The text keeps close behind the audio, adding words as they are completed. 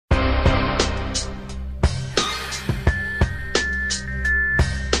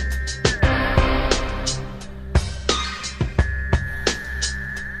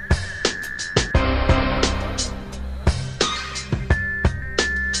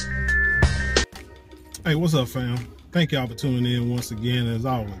Hey, what's up, fam? Thank y'all for tuning in once again. As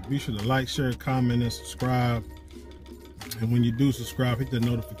always, be sure to like, share, comment, and subscribe. And when you do subscribe, hit that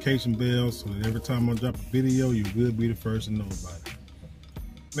notification bell so that every time I drop a video, you will be the first to know about it.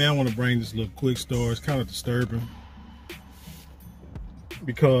 Man, I want to bring this little quick story. It's kind of disturbing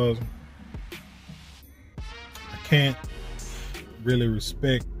because I can't really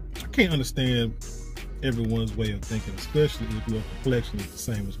I can't understand everyone's way of thinking, especially if your complexion is the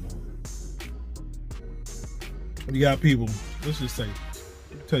same as mine. You got people, let's just say,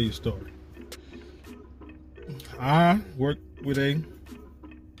 tell you a story. I work with a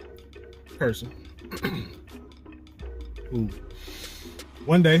person who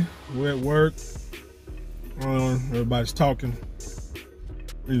one day we're at work, everybody's talking,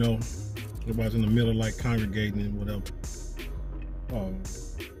 everybody's in the middle like congregating and whatever.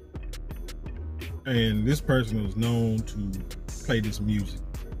 And this person was known to play this music,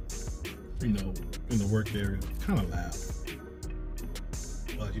 in the work area, kind of loud.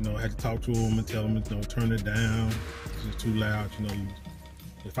 But, I had to talk to him and tell him, turn it down. It's too loud.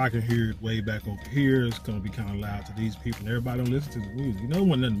 If I can hear it way back over here, it's going to be kind of loud to these people. And everybody don't listen to the music. It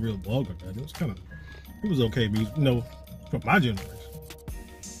wasn't nothing real vulgar. It was okay music, from my generation.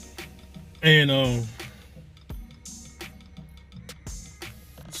 And,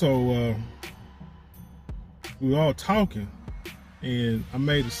 so we were all talking, and I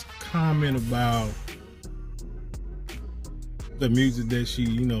made a comment about the music that she,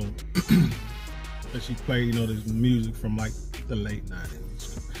 that she played, this music from like the late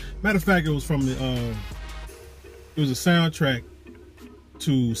 90s. Matter of fact, it was from it was a soundtrack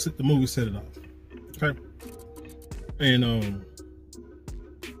to the movie Set It Off. Okay. And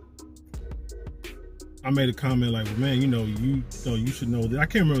I made a comment like, well, man, you should know that. I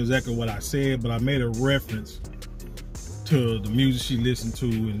can't remember exactly what I said, but I made a reference to the music she listened to,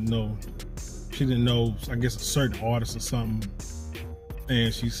 and she didn't know, I guess, a certain artist or something.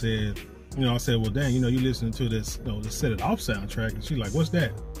 And she said, I said, well, dang, you listening to this, the Set It Off soundtrack. And she's like, what's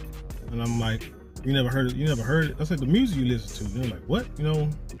that? And I'm like, you never heard it? You never heard it? I said, the music you listen to. And they're like, what?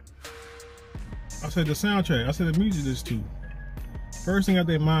 I said, the soundtrack. I said, the music you listen to. First thing out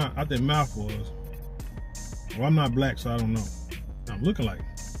their mouth was, well, I'm not black, so I don't know. I'm looking like,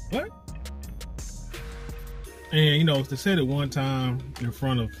 what? And, they said it one time in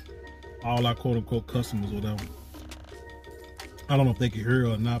front of all our quote-unquote customers or whatever. I don't know if they could hear her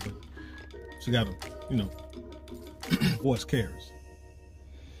or not, but she got a, voice carries.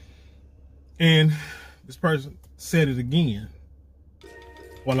 And this person said it again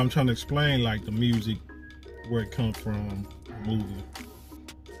while I'm trying to explain, like, the music, where it comes from, the movie.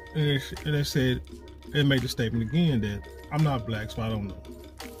 And they said, it made the statement again that I'm not black, so I don't know.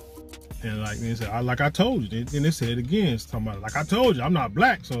 And they said, like I told you. And they said it again, it's talking about, like I told you, I'm not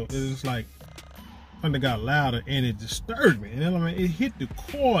black. So it's like, something got louder and it disturbed me. And then, it hit the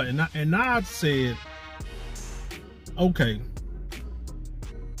core, and I said, okay.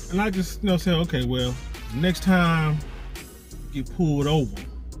 And I just, said, okay, well, next time you get pulled over,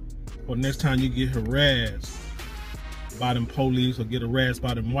 or next time you get harassed by them police or get harassed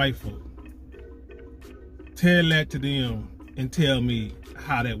by them white folk, tell that to them and tell me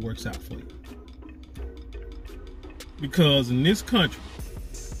how that works out for you. Because in this country,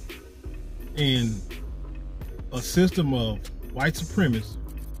 in a system of white supremacy,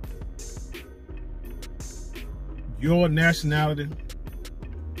 your nationality,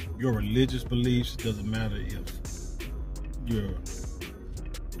 your religious beliefs, doesn't matter if you're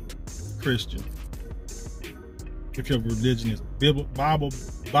Christian, if your religion is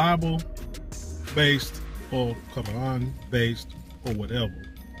Bible-based or Quran-based or whatever.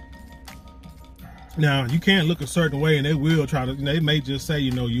 Now, you can't look a certain way, and they will try to, they may just say,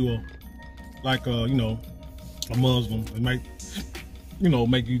 you are like, a Muslim. It might,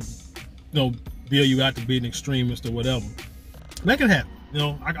 make you, bill you out to be an extremist or whatever. That can happen,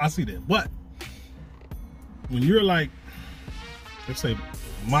 I see that. But when you're like, let's say,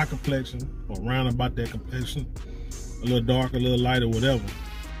 my complexion, or around about that complexion, a little darker, a little lighter, whatever,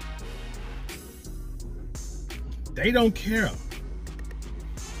 they don't care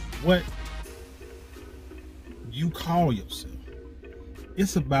what you call yourself.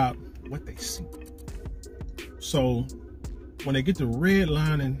 It's about what they see. So when they get to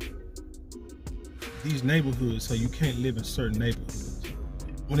redlining these neighborhoods so you can't live in certain neighborhoods,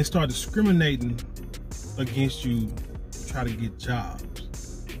 when they start discriminating against you to try to get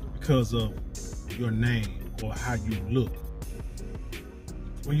jobs because of your name or how you look,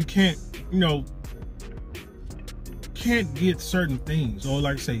 when you can't, can't get certain things, or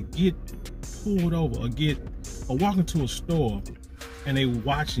like I say, get pulled over, or walk into a store and they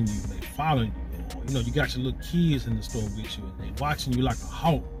watching you, they following you, You know, you got your little kids in the store with you, and they watching you like a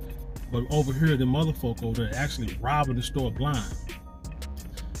hawk. But over here, the mother folk over there actually robbing the store blind.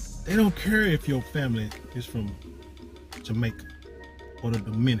 They don't care if your family is from Jamaica or the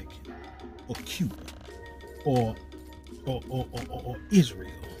Dominican or Cuba or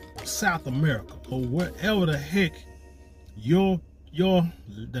Israel or South America or wherever the heck you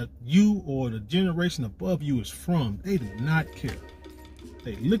or the generation above you is from. They do not care.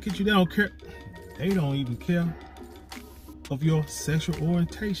 They look at you, they don't care. They don't even care of your sexual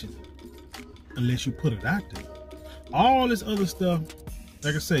orientation unless you put it out there. All this other stuff,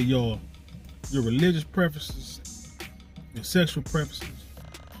 like I say, your religious preferences, your sexual preferences,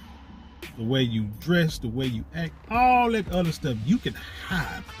 the way you dress, the way you act, all that other stuff you can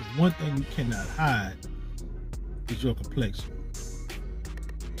hide. The one thing you cannot hide is your complexion.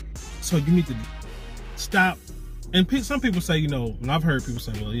 So you need to stop. And some people say, you know, and I've heard people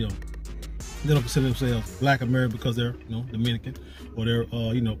say, well, you know, they don't consider themselves Black American because they're, you know, Dominican, or they're,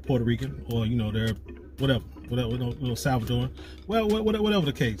 you know, Puerto Rican, or, you know, they're whatever, Salvadoran, well, whatever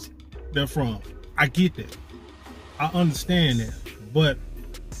the case they're from. I get that. I understand that. But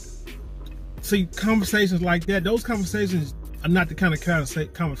see, conversations like that, those conversations are not the kind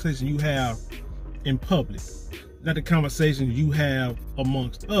of conversation you have in public. Not the conversation you have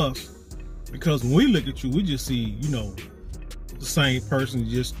amongst us. Because when we look at you, we just see, you know, the same person,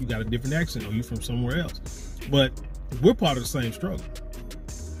 just you got a different accent or you from somewhere else. But we're part of the same struggle.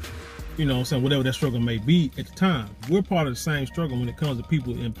 You know what I'm saying? Whatever that struggle may be at the time. We're part of the same struggle when it comes to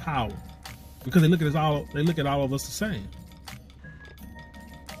people in power. Because they look at all of us the same.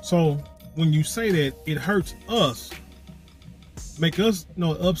 So when you say that it hurts us, make us, you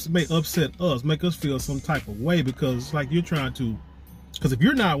know, upset us, make us feel some type of way, because it's like you're trying to, because if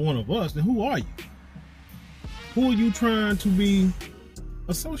you're not one of us, then who are you? Who are you trying to be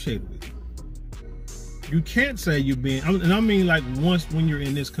associated with? You can't say you're being, and I mean like once when you're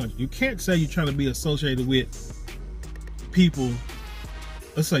in this country, you can't say you're trying to be associated with people.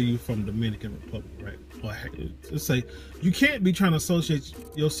 Let's say you're from Dominican Republic, right? Or let's say you can't be trying to associate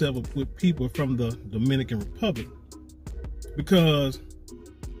yourself with people from the Dominican Republic because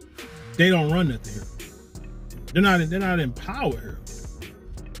they don't run nothing here. They're not in power here.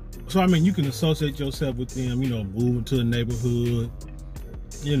 So I mean, you can associate yourself with them, you know, moving to a neighborhood,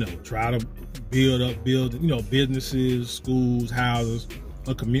 you know, try to build, you know, businesses, schools, houses,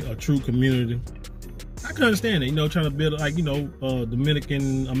 a true community. I can understand it, you know, trying to build, like, you know,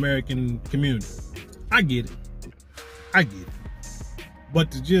 Dominican American community. I get it. But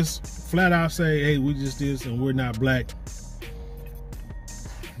to just flat out say, hey, we just this and we're not black,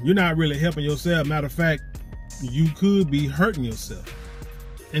 you're not really helping yourself. Matter of fact, you could be hurting yourself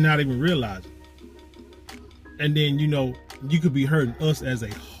and not even realize it. And then, you know, you could be hurting us as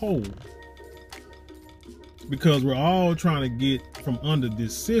a whole, because we're all trying to get from under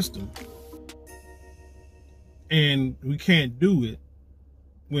this system, and we can't do it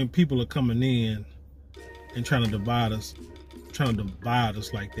when people are coming in and trying to divide us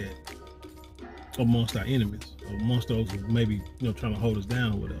like that amongst our enemies, or amongst those who maybe, you know, trying to hold us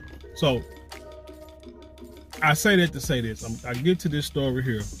down or whatever. So I say that to say this. I get to this story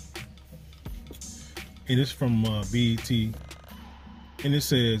here, and it's from BET, and it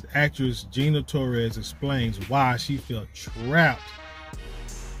says, actress Gina Torres explains why she felt trapped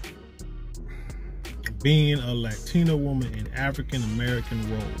being a Latina woman in African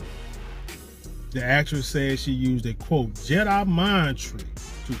American role. The actress says she used a, quote, Jedi mind trick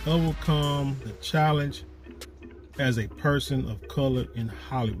to overcome the challenge as a person of color in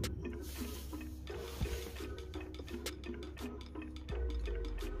Hollywood.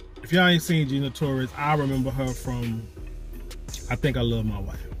 If y'all ain't seen Gina Torres, I remember her from I Think I Love My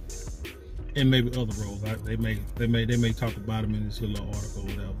Wife, and maybe other roles. They may talk about them in this little article or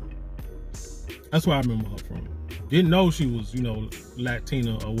whatever. That's where I remember her from. Didn't know she was, you know,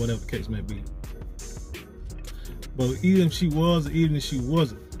 Latina or whatever the case may be. But even if she was, even if she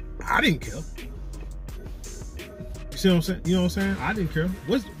wasn't, I didn't care. You see what I'm saying? You know what I'm saying? I didn't care.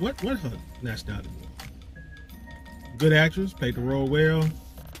 What her nationality was. Good actress, played the role well.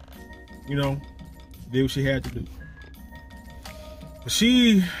 You know, did what she had to do. But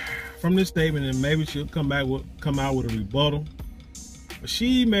she, from this statement, and maybe she'll come out with a rebuttal, but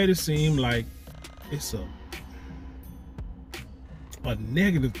she made it seem like it's a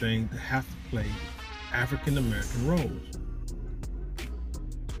negative thing to have to play African American roles.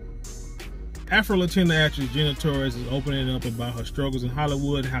 Afro-Latina actress Gina Torres is opening up about her struggles in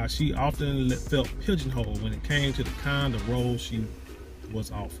Hollywood, how she often felt pigeonholed when it came to the kind of roles she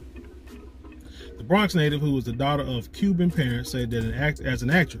was offered. The Bronx native, who was the daughter of Cuban parents, said that as an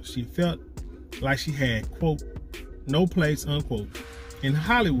actress, she felt like she had, quote, no place, unquote, in the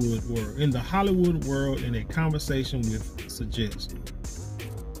Hollywood world in a conversation with Suggest.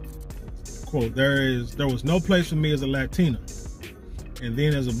 Quote, there was no place for me as a Latina, and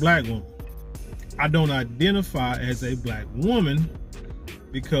then as a black woman. I don't identify as a black woman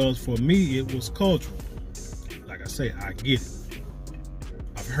because for me it was cultural. Like I say, I get it.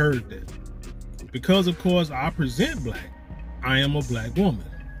 I've heard that. Because of course I present black, I am a black woman.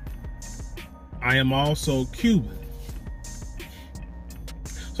 I am also Cuban.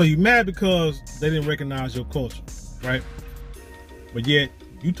 So you mad because they didn't recognize your culture, right? But yet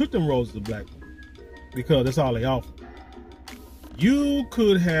you took them roles as a black woman because that's all they offer. You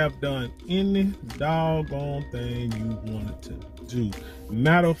could have done any doggone thing you wanted to do.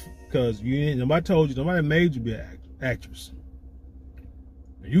 Because nobody told you, nobody made you be an actress.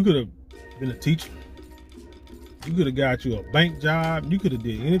 You could have been a teacher. You could have got you a bank job. You could have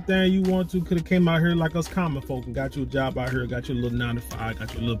did anything you want to. Could have came out here like us common folk and got you a job out here, got you a little 9 to 5,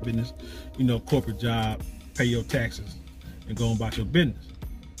 got you a little business, corporate job, pay your taxes, and go about your business.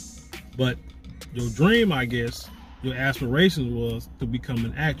 But your dream, I guess, your aspiration was to become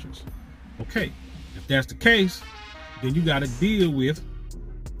an actress. Okay, if that's the case, then you got to deal with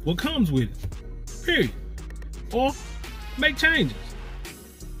what comes with it, period. Or make changes.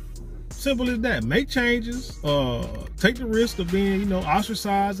 Simple as that. Make changes, take the risk of being,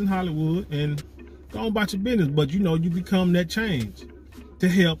 ostracized in Hollywood and go on about your business. But you become that change to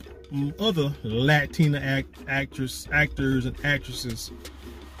help other Latina actors and actresses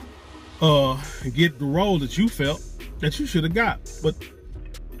get the role that you felt that you should have got. But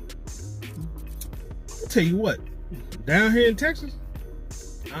I'll tell you what, down here in Texas,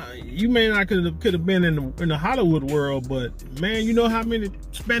 you may not could have been in the Hollywood world, but man, you know how many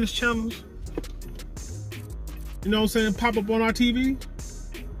Spanish channels, pop up on our TV?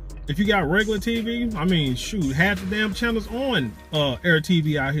 If you got regular TV, I mean, shoot, half the damn channels on Air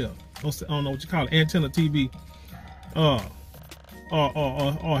TV out here. I don't know what you call it, antenna TV, or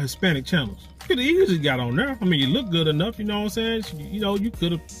Hispanic channels. You could have easily got on there. I mean, you look good enough, you know what I'm saying? You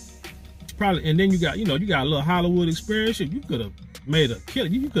could have probably, and then you got a little Hollywood experience. You could have made a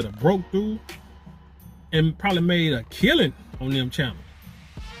killing. You could have broke through and probably made a killing on them channels.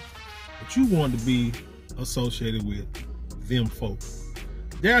 But you wanted to be associated with them folks.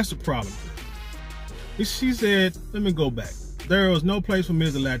 That's the problem. She said, let me go back. There was no place for me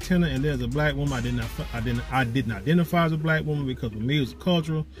as a Latina, and there's a black woman. I didn't identify as a black woman because for me it was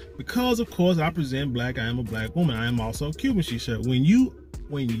cultural. Because of course I present black, I am a black woman. I am also Cuban, she said. When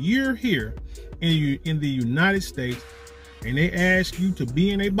you're here in the United States and they ask you to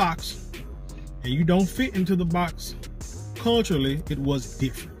be in a box and you don't fit into the box, culturally it was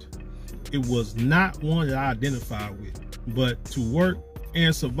different. It was not one that I identified with. But to work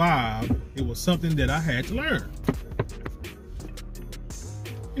and survive, it was something that I had to learn.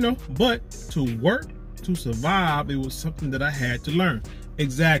 But to work, to survive, it was something that I had to learn.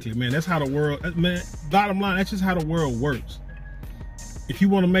 Exactly, man. That's how the world, man, bottom line, that's just how the world works. If you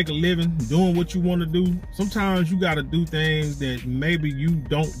want to make a living doing what you want to do, sometimes you got to do things that maybe you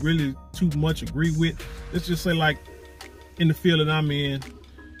don't really too much agree with. Let's just say, like, in the field that I'm in,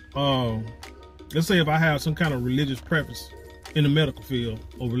 let's say if I have some kind of religious preference in the medical field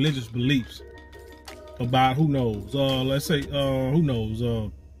or religious beliefs about, who knows, let's say, who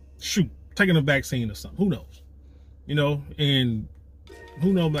knows, taking a vaccine or something, who knows, and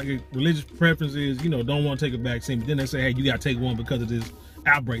who knows, like, religious preference is, don't want to take a vaccine, but then they say, hey, you got to take one because of this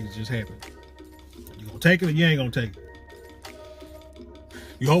outbreak that just happened. You gonna take it or you ain't gonna take it?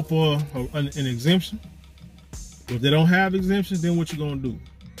 You hope for an exemption. If they don't have exemptions, then what you gonna do?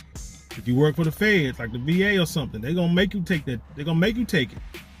 If you work for the feds, like the VA or something, they're gonna make you take that. They're gonna make you take it.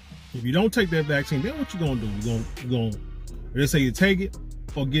 If you don't take that vaccine, then what you gonna do? You gonna they say you take it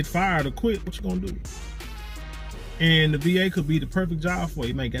or get fired or quit. What you gonna do? And the VA could be the perfect job for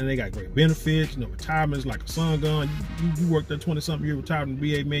you. Man, they got great benefits. Retirement is like a sun gun. You worked there 20-something years, retired in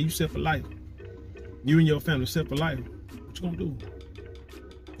the VA, man. You set for life. You and your family set for life. What you gonna do?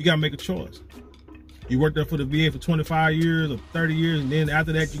 You gotta make a choice. You worked there for the VA for 25 years or 30 years, and then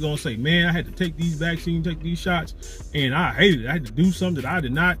after that, you're gonna say, man, I had to take these vaccines, take these shots, and I hated it. I had to do something that I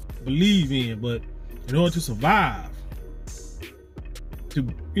did not believe in, but in order to survive, to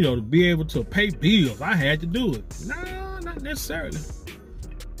be able to pay bills, I had to do it. No, not necessarily.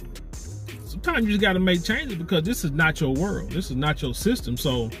 Sometimes you just got to make changes because this is not your world. This is not your system.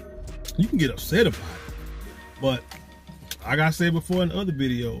 So you can get upset about it. But like I said before in other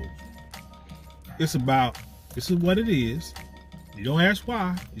videos, it's about, this is what it is. You don't ask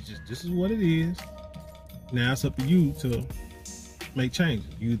why. It's just, this is what it is. Now it's up to you to make changes.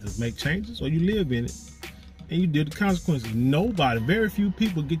 You either make changes or you live in it and you deal with the consequences. Very few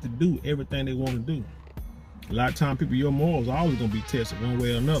people get to do everything they want to do. A lot of time, your morals are always going to be tested one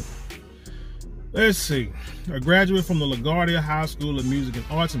way or another. Let's see. A graduate from the LaGuardia High School of Music and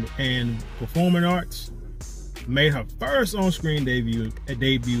Arts and Performing Arts, made her first on-screen debut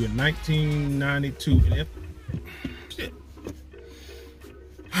in 1992.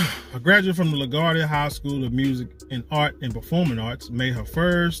 A graduate from the LaGuardia High School of Music and Art and Performing Arts made her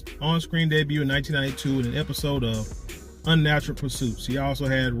first on-screen debut in 1992 in an episode of Unnatural Pursuits. She also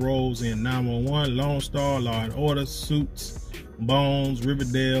had roles in 911, Lone Star, Law and Order, Suits, Bones,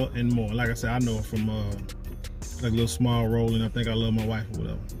 Riverdale, and more. Like I said, I know her from like a little small role in I Think I Love My Wife or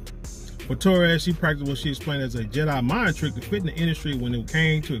whatever. For Torres, she practiced what she explained as a Jedi mind trick to fit in the industry when it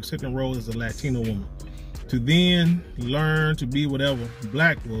came to accepting roles as a Latino woman. To then learn to be whatever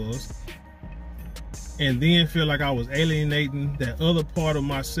black was, and then feel like I was alienating that other part of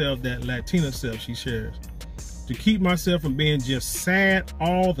myself, that Latina self she shares. To keep myself from being just sad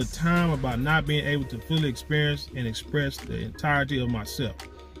all the time about not being able to fully experience and express the entirety of myself.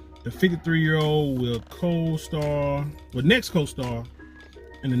 The 53-year-old will next co-star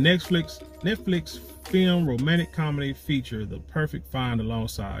in the Netflix film romantic comedy feature The Perfect Find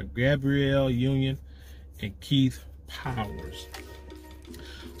alongside Gabrielle Union and Keith Powers.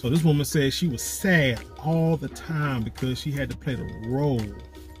 So this woman said she was sad all the time because she had to play the role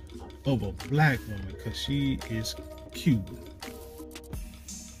of a black woman because she is Cuban.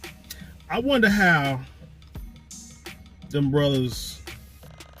 I wonder how them brothers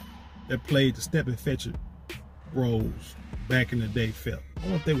that played the Step and Fetch It roles back in the day felt. I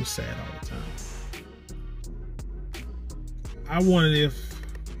wonder if they were sad all the time. I wondered if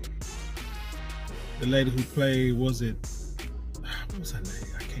the lady who played, what was her name?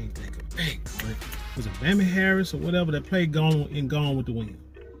 I can't think of it. Was it Mamie Harris or whatever that played Gone with the Wind?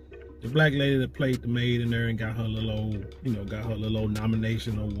 The black lady that played the maid in there and got her little old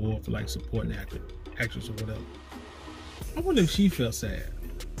nomination or award for like supporting actress or whatever. I wonder if she felt sad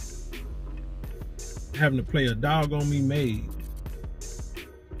having to play a doggone me maid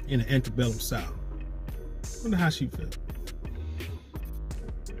in the antebellum South. I wonder how she felt.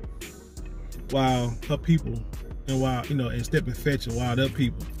 While her people, and Step and Fetch It, while their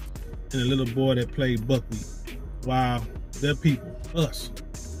people, and the little boy that played Buckwheat, while their people, us,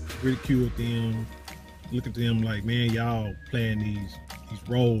 ridiculed them, look at them like, man, y'all playing these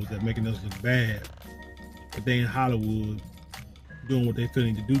roles that making us look bad, but they in Hollywood doing what they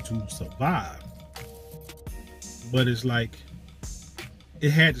feeling to do to survive. But it's like it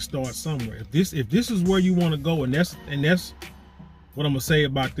had to start somewhere. If this is where you want to go, and that's what I'm gonna say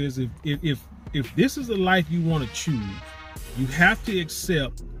about this. If this is the life you want to choose, you have to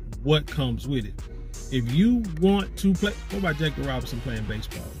accept what comes with it. If you want to play, what about Jackie Robinson playing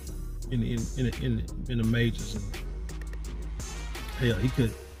baseball in the majors? And hell, he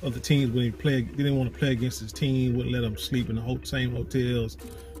could. Other teams when he played, didn't want to play against his team, wouldn't let him sleep in the same hotels,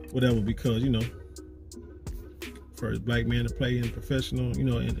 whatever, because for a black man to play in professional, in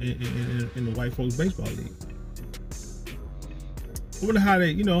the white folks baseball league. I wonder how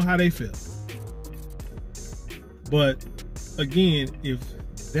they feel. But again, if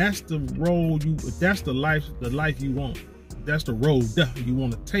that's the role if that's the life you want, if that's the road you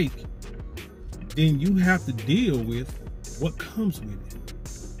want to take, then you have to deal with what comes with it.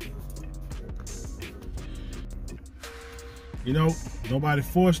 Nobody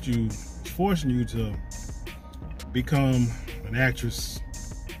forcing you to become an actress,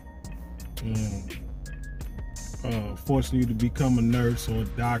 forcing you to become a nurse or a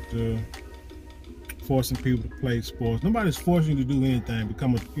doctor, forcing people to play sports. Nobody's forcing you to do anything.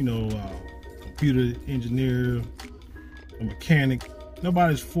 Become a computer engineer, a mechanic.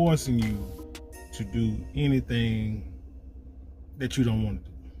 Nobody's forcing you to do anything that you don't want to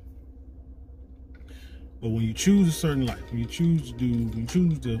do. But when you choose a certain life, when you choose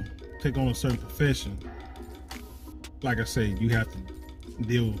to take on a certain profession, like I say, you have to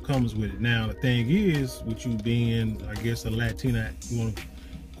deal with what comes with it. Now, the thing is, with you being, I guess, a Latina, you want to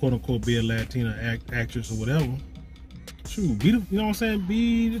quote unquote be a Latina actress or whatever, shoot, be the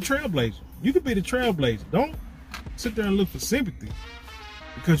trailblazer. You could be the trailblazer. Don't sit there and look for sympathy,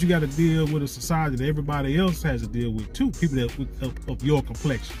 because you got to deal with a society that everybody else has to deal with too. People that of your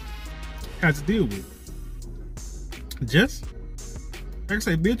complexion has to deal with. Just like I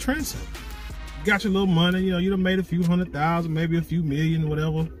say, be a trendsetter. You got your little money, you done made a few $100,000, maybe a few million,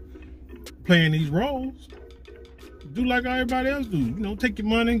 whatever, playing these roles. Do like everybody else do. Take your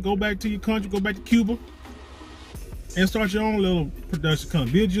money, go back to your country, go back to Cuba, and start your own little production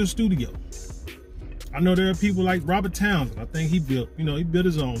company. Build your studio. I know there are people like Robert Townsend. I think he built, he built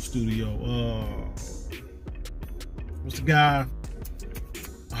his own studio. What's the guy?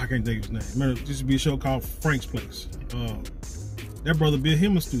 I can't think of his name. Remember, there used to be a show called Frank's Place. That brother built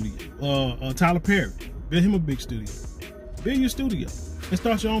him a studio. Tyler Perry built him a big studio. Build your studio and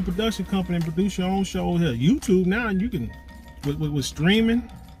start your own production company and produce your own show here. YouTube now, and you can with streaming,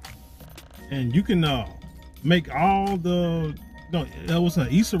 and you can make all the. No, that was an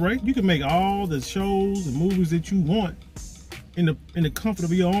Issa Rae. You can make all the shows and movies that you want in the comfort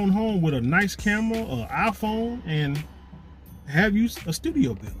of your own home with a nice camera, an iPhone, and have you a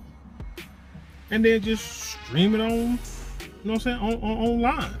studio built, and then just stream it on. You know what I'm saying?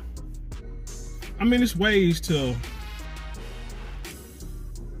 Online. I mean, it's ways to.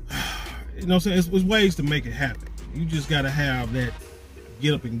 You know what I'm saying? It's ways to make it happen. You just gotta have that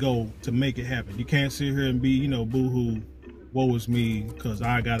get up and go to make it happen. You can't sit here and be, boo-hoo. Woe is me, because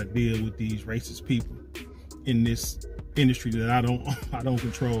I gotta deal with these racist people in this industry that I don't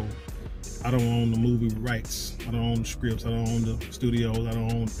control. I don't own the movie rights. I don't own the scripts. I don't own the studios. I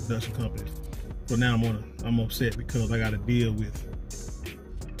don't own the production companies. So now I'm upset because I gotta deal with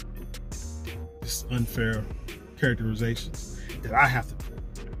this unfair characterizations that I have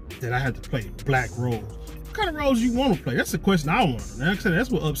to play black roles. What kind of roles you want to play? That's the question I want to know. Like I said, that's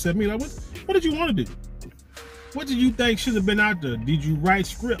what upset me. Like, what did you want to do? What did you think should have been out there? Did you write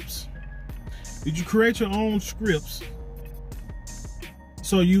scripts? Did you create your own scripts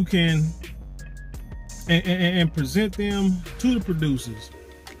so you can and present them to the producers,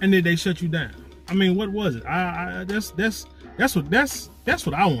 and then they shut you down? I mean, what was it? That's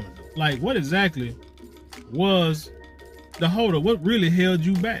what I want to know. Like, what exactly was the holdup? What really held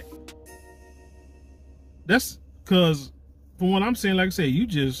you back? That's because, from what I'm saying, like I said, you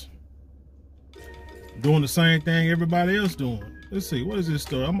just doing the same thing everybody else doing. Let's see, what is this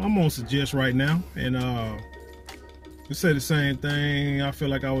story? I'm gonna suggest right now, and it said the same thing. I feel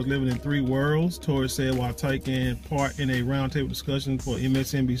like I was living in three worlds. Torres said while taking part in a roundtable discussion for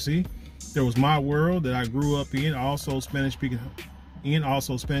MSNBC. There was my world that I grew up in, also Spanish speaking,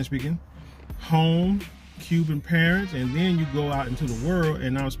 home, Cuban parents, and then you go out into the world,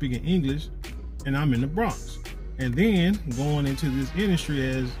 and I'm speaking English, and I'm in the Bronx. And then going into this industry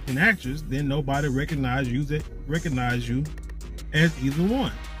as an actress, then nobody recognized you as either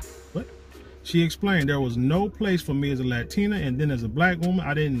one. But she explained there was no place for me as a Latina, and then as a black woman,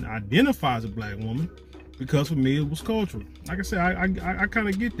 I didn't identify as a black woman because for me it was cultural. Like I said, I kind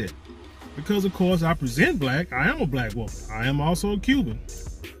of get that because of course I present black. I am a black woman. I am also a Cuban.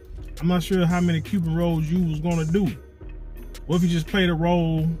 I'm not sure how many Cuban roles you was gonna do. What if you just played a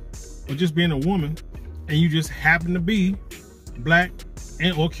role of just being a woman, and you just happen to be black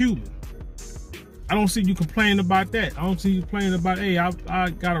and or Cuban? I don't see you complaining about that. I don't see you complaining about, hey, I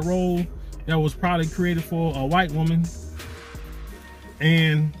got a role that was probably created for a white woman,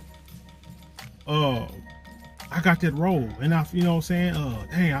 and I got that role, and you know what I'm saying,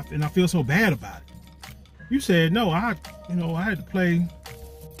 dang, and I feel so bad about it. You said no, I had to play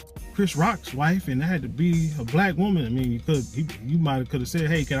Chris Rock's wife, and I had to be a black woman. I mean, you might could have said,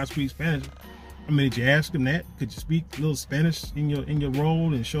 hey, can I speak Spanish? I mean, did you ask him that? Could you speak a little Spanish in your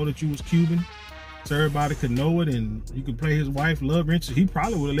role and show that you was Cuban, so everybody could know it, and you could play his wife, love interest? He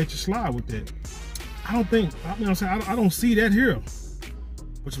probably would have let you slide with that. I don't see that here.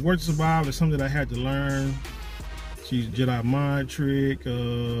 But Work to Survive is something that I had to learn. She's a Jedi mind trick.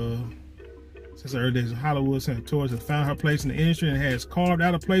 Since her early days in Hollywood, Gina Torres has found her place in the industry and has carved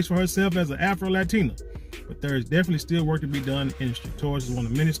out a place for herself as an Afro-Latina. But there is definitely still work to be done in the industry. Torres is one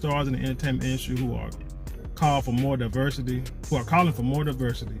of many stars in the entertainment industry who are calling for more diversity,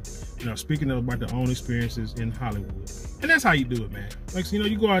 and are speaking about their own experiences in Hollywood. And that's how you do it, man. Like,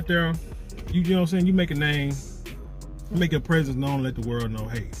 you go out there, you know what I'm saying, you make a name, you make your presence known, let the world know,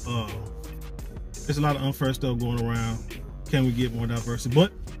 hey, there's a lot of unfair stuff going around. Can we get more diversity?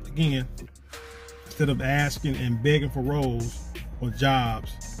 But again, instead of asking and begging for roles or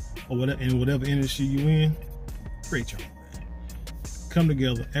jobs or whatever in whatever industry you in, create your own, man. Come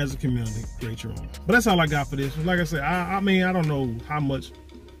together as a community, create your own. But that's all I got for this. Like I said, I mean, I don't know how much.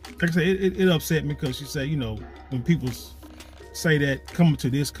 Like I said, it upset me because she said, when people say that, come to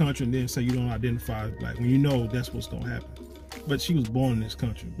this country and then say you don't identify as black, when you know that's what's gonna happen. But she was born in this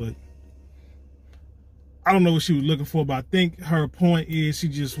country. But I don't know what she was looking for, but I think her point is she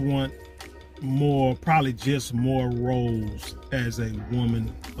just want more, probably just more roles as a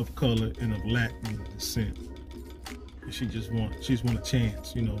woman of color and of Latin descent. And she's want a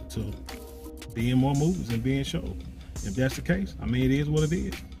chance, to be in more movies and be in shows. If that's the case, I mean, it is what it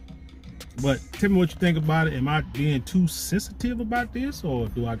is. But tell me what you think about it. Am I being too sensitive about this, or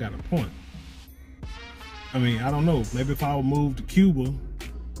do I got a point? I mean, I don't know. Maybe if I would move to Cuba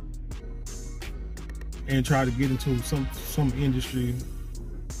and try to get into some industry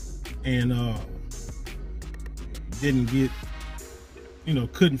and didn't get,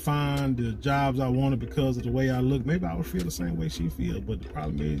 couldn't find the jobs I wanted because of the way I look, maybe I would feel the same way she feels. But the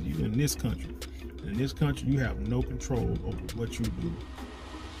problem is, you in this country. In this country, you have no control over what you do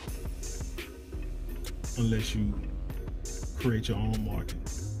unless you create your own market.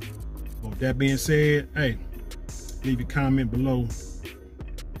 But with that being said, hey, leave your comment below,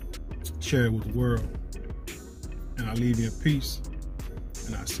 share it with the world, and I'll leave you in peace,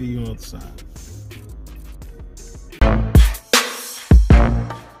 and I'll see you on the other side.